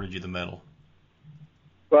awarded you the medal?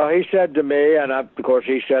 Well, he said to me, and of course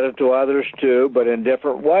he said it to others too, but in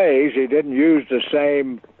different ways. He didn't use the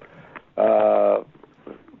same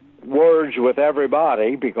words with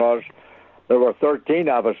everybody because there were 13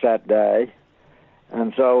 of us that day,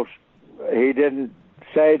 and so he didn't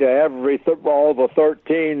say to all the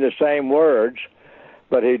 13 the same words,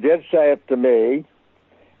 but he did say it to me,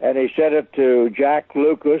 and he said it to Jack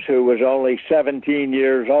Lucas, who was only 17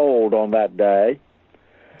 years old on that day,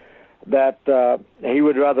 that he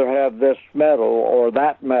would rather have this medal or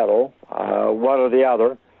that medal, one or the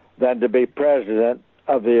other, than to be president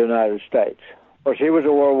of the United States. Of course, he was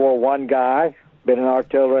a World War I guy, been in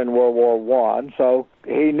artillery in World War I, so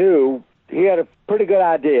he knew, he had a pretty good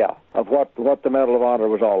idea of what the Medal of Honor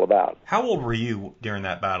was all about. How old were you during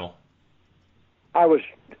that battle? I was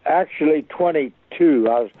actually 22.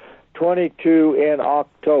 I was 22 in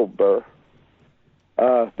October.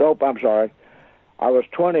 I'm sorry. I was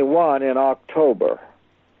 21 in October,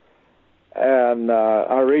 and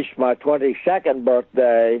I reached my 22nd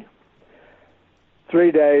birthday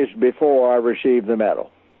 3 days before I received the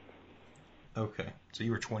medal. Okay, so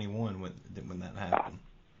you were 21 when that happened.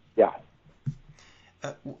 Yeah.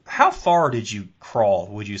 How far did you crawl,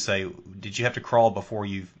 would you say? Did you have to crawl before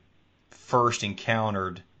you first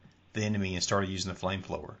encountered the enemy and started using the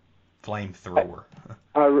flamethrower?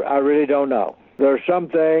 I really don't know. There are some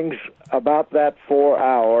things about that 4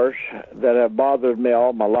 hours that have bothered me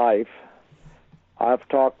all my life. I've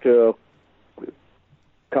talked to a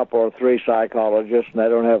couple or three psychologists, and they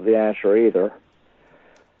don't have the answer either.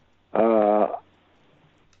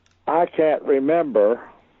 I can't remember,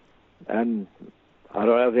 and I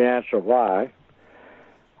don't have the answer why.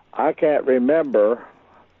 I can't remember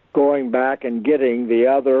going back and getting the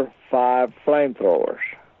other 5 flamethrowers.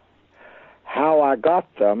 How I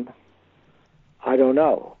got them, I don't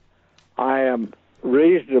know. I am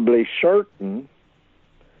reasonably certain,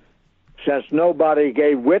 since nobody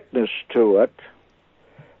gave witness to it,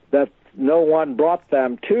 that no one brought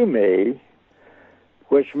them to me,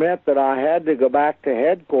 which meant that I had to go back to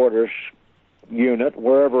headquarters unit,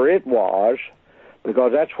 wherever it was,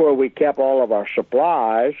 because that's where we kept all of our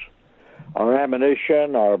supplies, our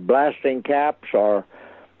ammunition, our blasting caps, our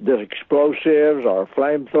explosives, our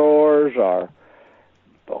flamethrowers, our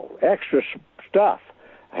extra stuff.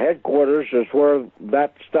 Headquarters is where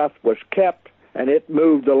that stuff was kept, and it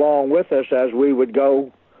moved along with us as we would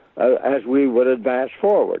go, as we would advance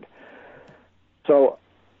forward. So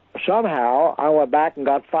somehow I went back and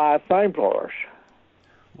got 5 flamethrowers.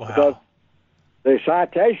 Wow. Because the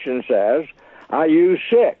citation says I used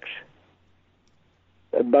 6.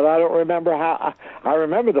 But I don't remember how. I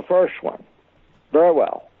remember the first one very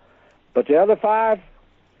well. But the other 5,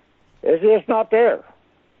 it's just not there.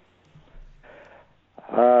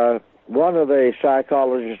 One of the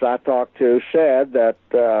psychologists I talked to said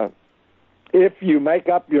that if you make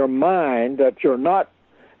up your mind that you're not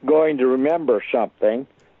going to remember something,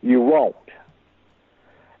 you won't.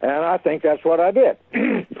 And I think that's what I did.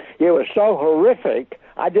 It was so horrific,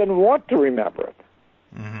 I didn't want to remember it.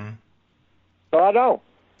 Mm-hmm. So I don't.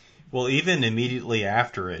 Well, even immediately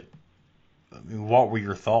after it, I mean, what were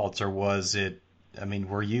your thoughts, or was it, I mean,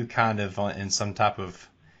 were you kind of in some type of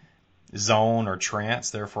zone or trance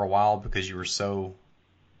there for a while because you were so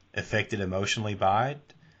affected emotionally by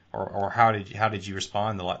it? Or how did you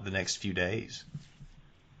respond the next few days?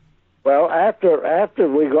 Well, after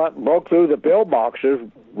we broke through the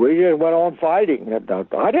pillboxes, we just went on fighting.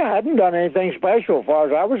 I hadn't done anything special as far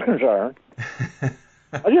as I was concerned.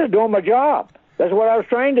 I was just doing my job. That's what I was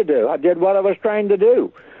trained to do. I did what I was trained to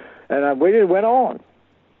do. And we just went on.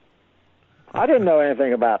 I didn't know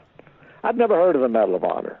anything about it. I'd never heard of the Medal of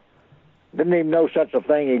Honor. Didn't even know such a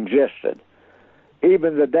thing existed.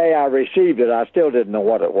 Even the day I received it, I still didn't know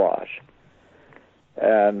what it was.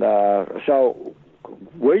 And so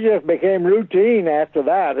we just became routine after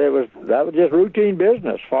that. That was just routine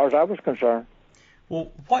business as far as I was concerned.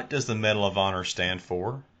 Well, what does the Medal of Honor stand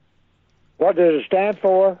for? What does it stand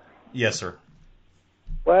for? Yes, sir.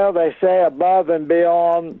 Well, they say above and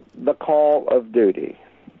beyond the call of duty.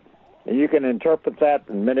 And you can interpret that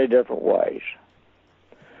in many different ways.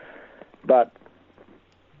 But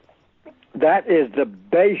that is the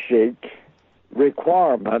basic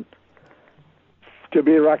requirement to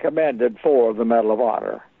be recommended for the Medal of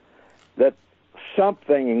Honor. That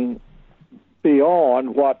something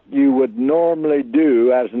beyond what you would normally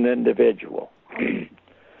do as an individual.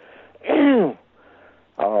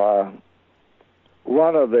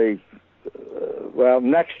 One of the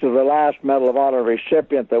next to the last Medal of Honor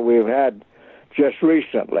recipient that we've had just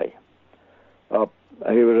recently.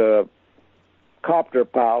 He was a copter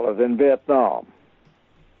pilot in Vietnam.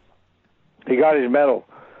 He got his medal,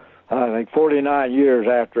 I think, 49 years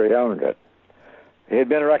after he earned it. He had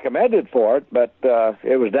been recommended for it, but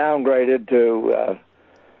it was downgraded to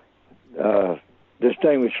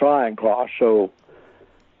Distinguished Flying Cross. So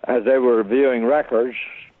as they were reviewing records,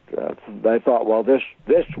 they thought, well, this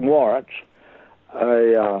warrants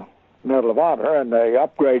a Medal of Honor, and they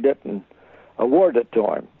upgraded it and awarded it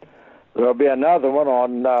to him. There'll be another one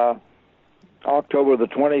on October the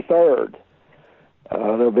 23rd.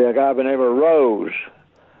 There'll be a guy by the name of Rose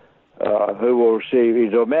who will receive,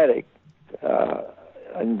 he's a medic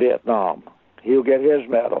in Vietnam. He'll get his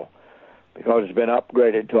medal because it's been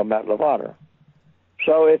upgraded to a Medal of Honor.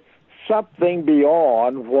 So it's something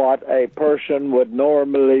beyond what a person would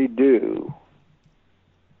normally do.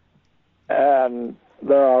 And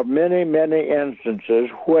there are many, many instances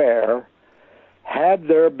where, had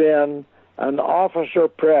there been an officer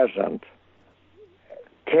present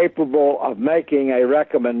capable of making a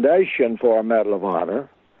recommendation for a Medal of Honor,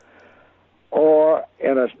 or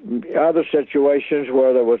in other situations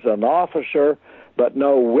where there was an officer but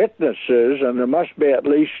no witnesses, and there must be at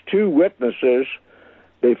least 2 witnesses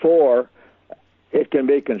before it can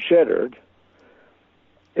be considered.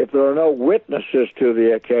 If there are no witnesses to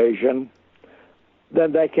the occasion,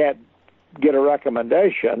 then they can't get a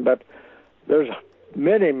recommendation. But there's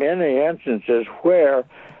many, many instances where,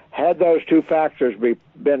 had those 2 factors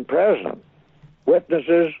been present,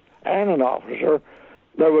 witnesses and an officer,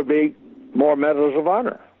 there would be more Medals of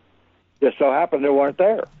Honor. Just so happened they weren't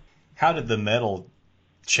there. How did the medal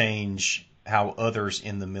change how others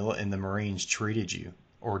in the Marines treated you,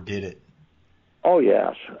 or did it? Oh,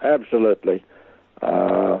 yes, absolutely.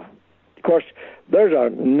 Of course, there's a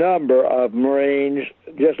number of Marines,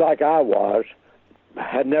 just like I was,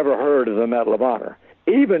 had never heard of the Medal of Honor.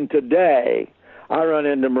 Even today, I run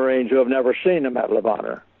into Marines who have never seen a Medal of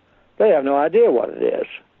Honor. They have no idea what it is.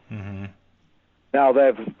 Mm-hmm. Now,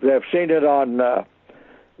 they've seen it on,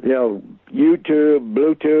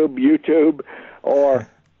 YouTube, or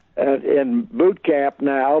in boot camp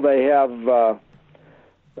now they have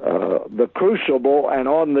the Crucible, and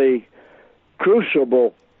on the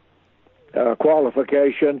Crucible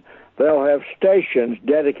qualification, they'll have stations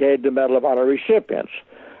dedicated to Medal of Honor recipients.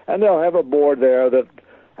 And they'll have a board there that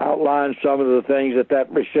outlines some of the things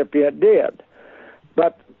that recipient did.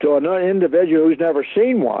 But to an individual who's never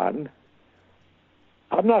seen one,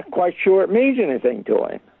 I'm not quite sure it means anything to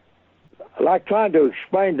him. Like trying to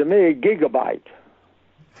explain to me gigabyte.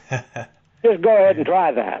 Just go ahead and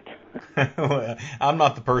try that. Well, I'm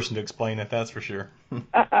not the person to explain it, that's for sure.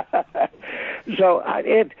 So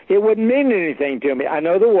it wouldn't mean anything to me. I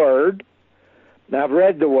know the word. I've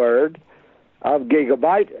read the word of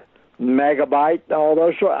gigabyte, megabyte, all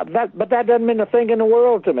those. But that doesn't mean a thing in the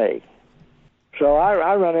world to me. So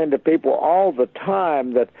I run into people all the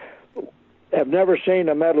time that have never seen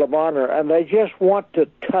a Medal of Honor, and they just want to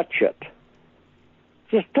touch it.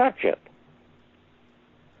 Just touch it.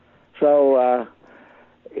 So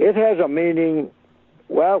it has a meaning,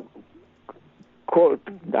 well, quote,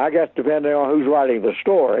 I guess depending on who's writing the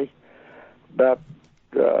story, but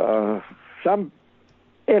some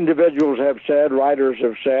individuals have said, writers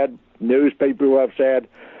have said, newspapers have said,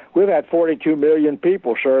 we've had 42 million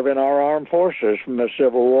people serve in our armed forces from the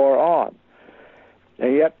Civil War on.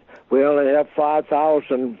 And yet we only have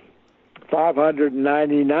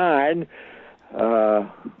 5,599.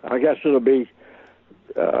 I guess it'll be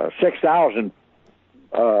 6,000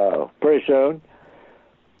 pretty soon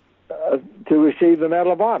to receive the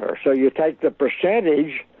Medal of Honor. So you take the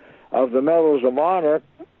percentage of the Medals of Honor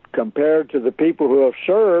compared to the people who have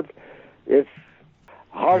served, it's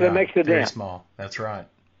hard to mix it very in. Small. That's right.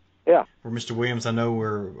 Yeah. Well, Mr. Williams, I know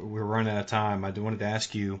we're running out of time. I wanted to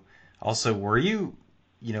ask you also, were you,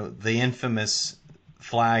 the infamous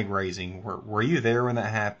flag raising, were you there when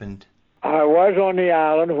that happened? I was on the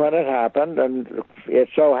island when it happened, and it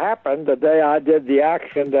so happened the day I did the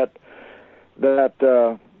action that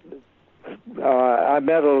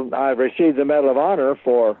I received the Medal of Honor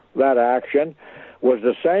for that action was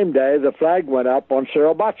the same day the flag went up on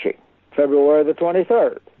Suribachi, February the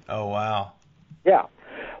 23rd. Oh, wow. Yeah.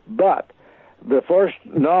 But the first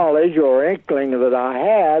knowledge or inkling that I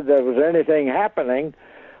had that was anything happening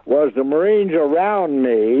was the Marines around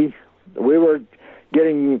me. We were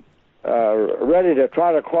getting ready to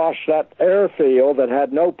try to cross that airfield that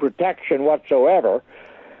had no protection whatsoever.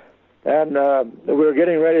 And we were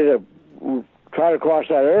getting ready to try to cross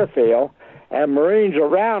that airfield, and Marines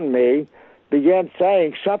around me began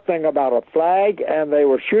saying something about a flag, and they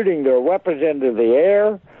were shooting their weapons into the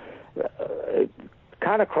air.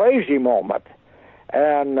 Kind of crazy moment.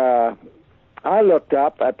 And I looked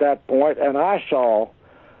up at that point, and I saw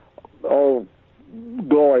Old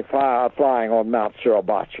Glory flying on Mount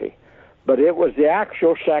Suribachi. But it was the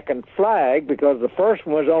actual second flag, because the first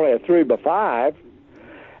one was only a 3x5,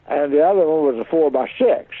 and the other one was a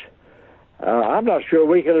 4x6. I'm not sure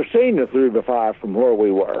we could have seen the 3x5 from where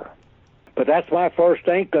we were. But that's my first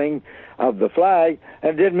inkling of the flag,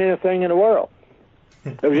 and it didn't mean a thing in the world.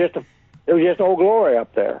 It was just Old Glory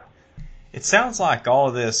up there. It sounds like all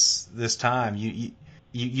of this time you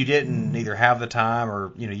didn't either have the time,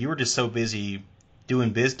 or you were just so busy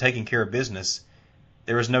taking care of business.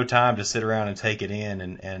 There was no time to sit around and take it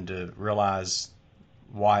in and to realize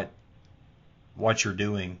what you're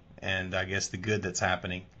doing, and I guess the good that's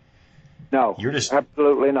happening. No, you're just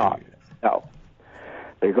absolutely not. No,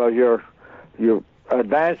 because you're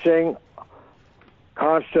advancing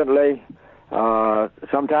constantly.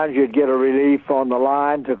 Sometimes you'd get a relief on the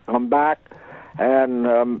line to come back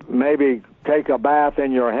and maybe take a bath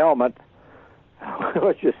in your helmet,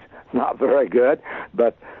 which is not very good,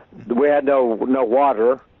 but we had no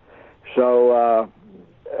water, so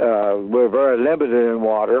we're very limited in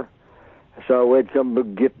water. So we'd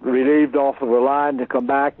come get relieved off of the line to come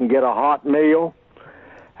back and get a hot meal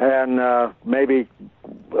and maybe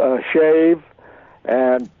shave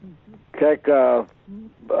and take some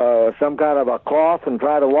kind of a cloth and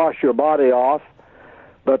try to wash your body off.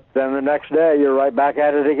 But then the next day you're right back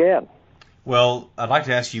at it again. Well, I'd like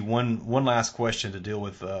to ask you one last question to deal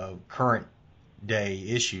with current day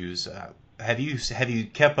issues. Have you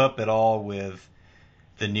kept up at all with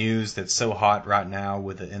the news that's so hot right now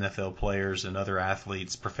with the NFL players and other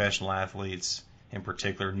athletes, professional athletes in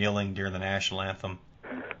particular, kneeling during the national anthem?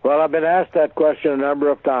 Well, I've been asked that question a number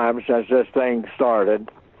of times since this thing started.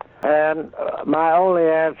 And my only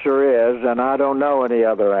answer is, and I don't know any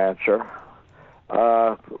other answer,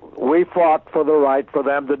 we fought for the right for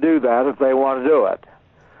them to do that if they want to do it.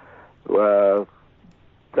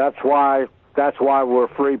 That's why we're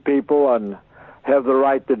free people and have the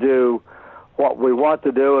right to do what we want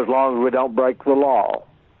to do as long as we don't break the law.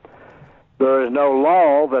 There is no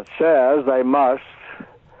law that says they must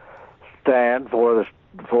stand for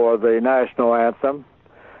the national anthem.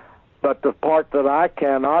 But the part that I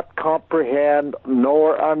cannot comprehend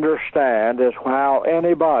nor understand is how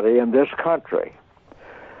anybody in this country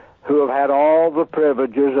who have had all the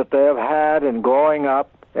privileges that they have had in growing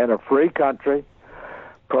up in a free country,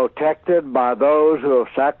 protected by those who have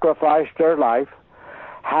sacrificed their life,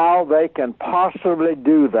 how they can possibly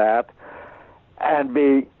do that and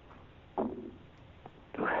be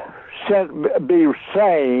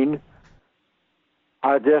sane,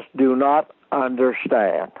 I just do not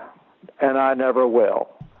understand. And I never will.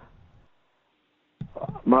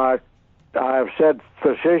 I have said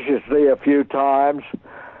facetiously a few times,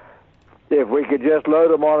 if we could just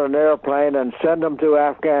load them on an airplane and send them to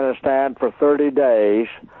Afghanistan for 30 days,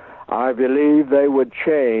 I believe they would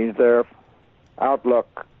change their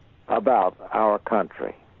outlook about our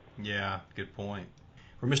country. Yeah, good point.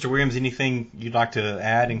 Well, Mr. Williams, anything you'd like to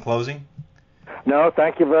add in closing? No,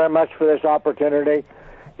 thank you very much for this opportunity.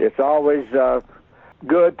 It's always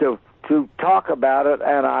good to talk about it,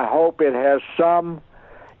 and I hope it has some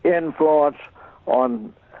influence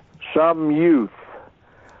on some youth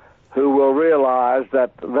who will realize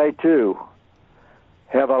that they too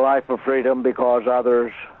have a life of freedom because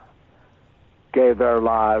others gave their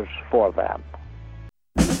lives for them.